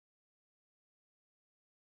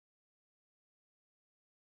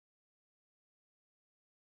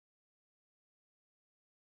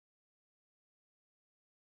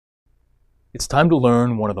It's time to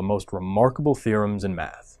learn one of the most remarkable theorems in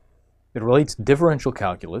math. It relates differential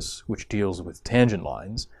calculus, which deals with tangent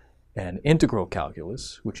lines, and integral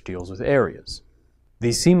calculus, which deals with areas.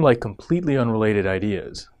 These seem like completely unrelated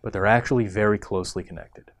ideas, but they're actually very closely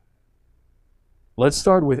connected. Let's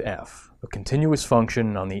start with f, a continuous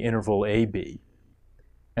function on the interval ab,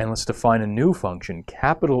 and let's define a new function,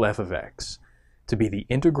 capital F of x, to be the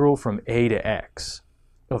integral from a to x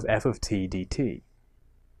of f of t dt.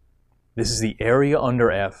 This is the area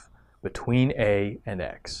under f between a and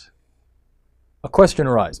x. A question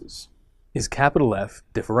arises. Is capital F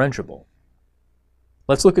differentiable?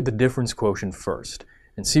 Let's look at the difference quotient first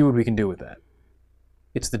and see what we can do with that.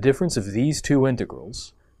 It's the difference of these two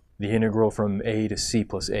integrals, the integral from a to c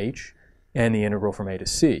plus h and the integral from a to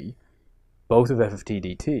c, both of f of t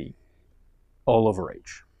dt, all over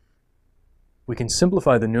h. We can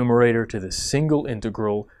simplify the numerator to the single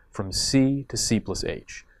integral from c to c plus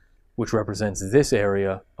h, which represents this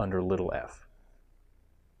area under little f.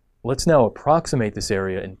 Let's now approximate this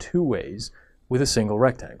area in two ways with a single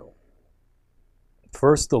rectangle.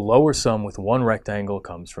 First, the lower sum with one rectangle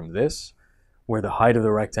comes from this, where the height of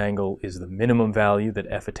the rectangle is the minimum value that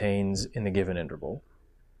f attains in the given interval.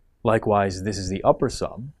 Likewise, this is the upper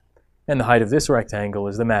sum, and the height of this rectangle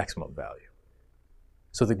is the maximum value.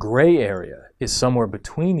 So the gray area is somewhere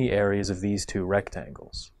between the areas of these two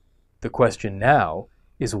rectangles. The question now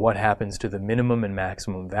is what happens to the minimum and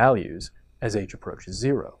maximum values as h approaches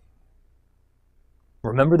 0.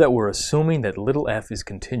 Remember that we're assuming that little f is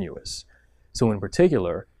continuous, so in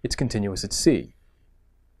particular, it's continuous at c.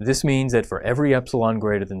 This means that for every epsilon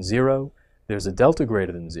greater than 0, there's a delta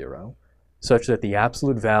greater than 0, such that the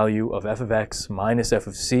absolute value of f of x minus f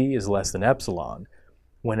of c is less than epsilon,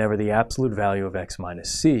 whenever the absolute value of x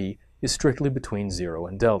minus c is strictly between 0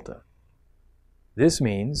 and delta. This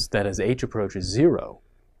means that as h approaches 0,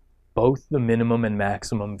 both the minimum and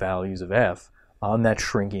maximum values of f on that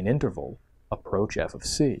shrinking interval approach f of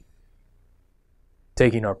c.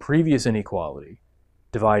 Taking our previous inequality,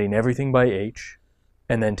 dividing everything by h,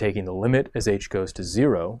 and then taking the limit as h goes to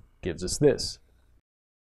 0 gives us this.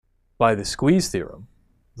 By the squeeze theorem,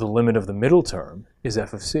 the limit of the middle term is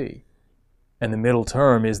f of c, and the middle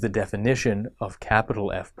term is the definition of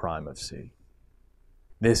capital F prime of c.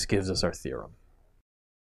 This gives us our theorem.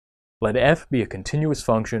 Let f be a continuous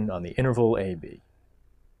function on the interval ab.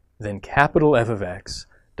 Then capital F of x,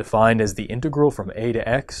 defined as the integral from a to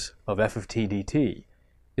x of f of t dt,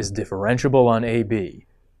 is differentiable on ab,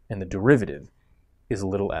 and the derivative is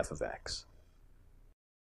little f of x.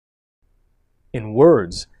 In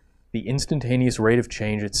words, the instantaneous rate of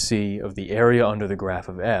change at c of the area under the graph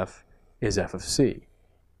of f is f of c.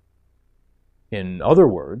 In other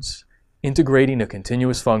words, integrating a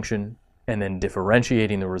continuous function and then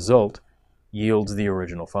differentiating the result yields the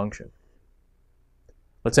original function.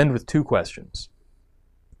 Let's end with two questions.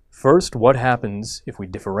 First, what happens if we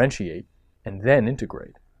differentiate and then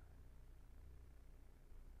integrate?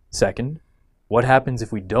 Second, what happens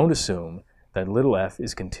if we don't assume that little f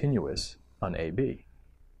is continuous on AB?